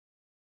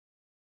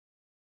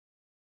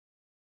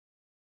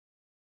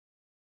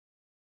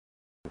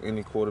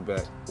Any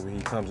quarterback, when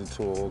he comes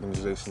into an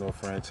organization or a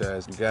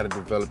franchise, you got to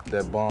develop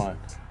that bond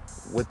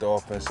with the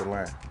offensive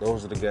line.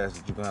 Those are the guys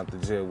that you're going to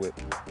have to gel with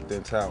the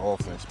entire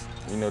offense.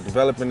 You know,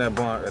 developing that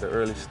bond at an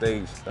early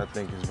stage, I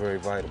think, is very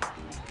vital.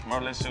 My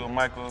relationship with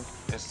Michael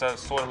is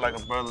sort of like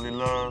a brotherly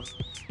love.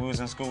 We was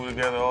in school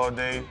together all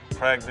day,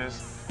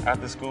 practice.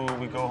 After school,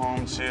 we go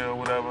home, chill,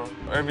 whatever.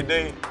 Every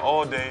day,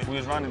 all day, we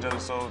was around each other,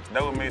 so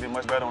that what made it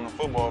much better on the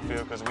football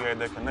field because we had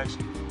that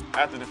connection.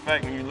 After the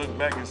fact, when you look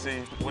back and see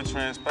what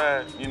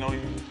transpired, you know,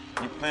 you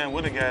playing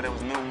with a guy that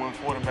was #1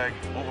 quarterback,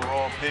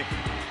 overall pick.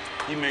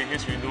 He made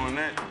history doing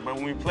that. But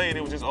when we played,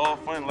 it was just all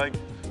fun, like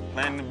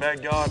playing in the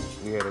backyard.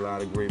 We had a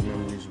lot of great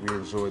memories. We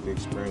enjoyed the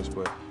experience,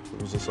 but it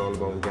was just all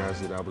about the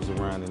guys that I was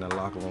around in the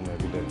locker room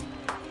every day.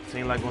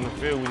 Seemed like on the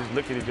field, we just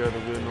look at each other,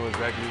 we didn't know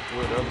exactly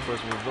what the other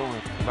person was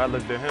doing. If I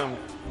looked at him,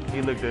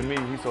 he looked at me,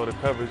 he saw the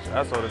coverage,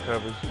 I saw the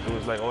coverage. It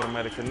was like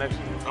automatic connection.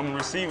 I'm a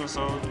receiver,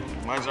 so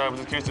my job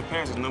is to catch the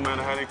passes, no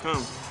matter how they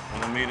come.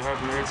 And I made it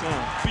happen every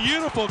time.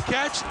 Beautiful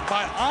catch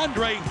by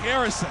Andre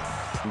Harrison.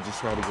 We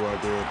just try to go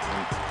out there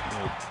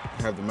and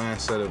have the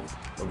mindset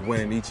of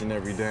winning each and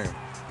every down.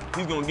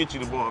 He's gonna get you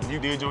the ball. If you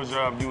did your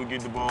job, you would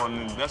get the ball,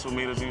 and that's what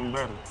made us even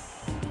better.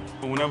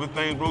 But whenever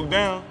things broke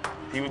down,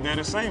 he was there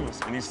to save us,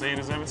 and he saved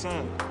us every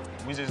time.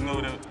 We just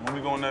knew that when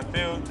we go on that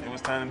field, it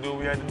was time to do what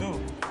we had to do.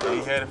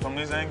 He had it from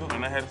his angle,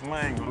 and I had it from my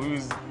angle. We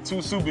was two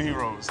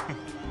superheroes.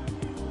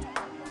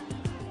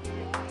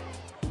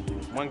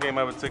 One game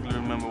I particularly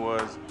remember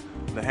was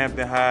the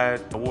Hampton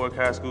Warwick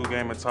High School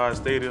game at Todd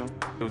Stadium.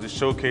 It was a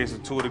showcase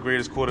of two of the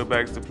greatest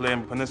quarterbacks to play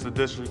in Peninsula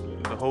District.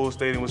 The whole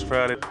stadium was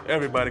crowded.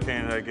 Everybody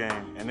came to that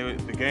game, and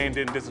the game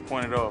didn't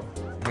disappoint at all.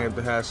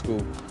 Hampton High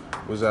School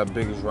was our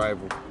biggest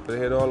rival. They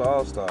had all the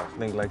all-stars. I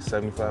think like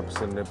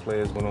 75% of their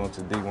players went on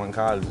to D1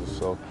 colleges,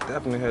 so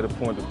definitely had a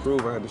point to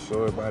prove. I had to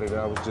show everybody that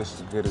I was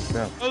just as good as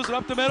them. Goes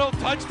up the middle,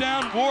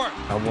 touchdown, Warwick.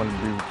 I wanted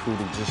to be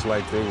recruited just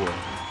like they were.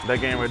 That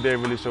game right there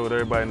really showed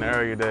everybody in the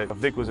area that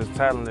Vick was as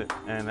talented,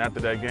 and after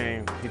that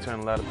game, he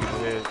turned a lot of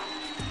people's heads.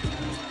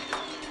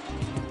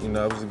 You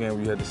know, it was a game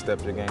where you had to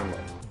step your game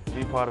up.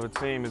 Be part of a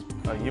team is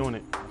a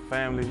unit, a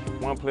family.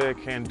 One player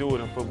can't do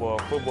it in football.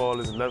 Football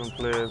is 11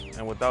 players,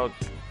 and without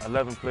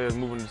 11 players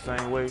moving the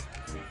same way,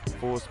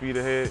 full speed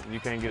ahead, you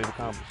can't get it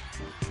accomplished.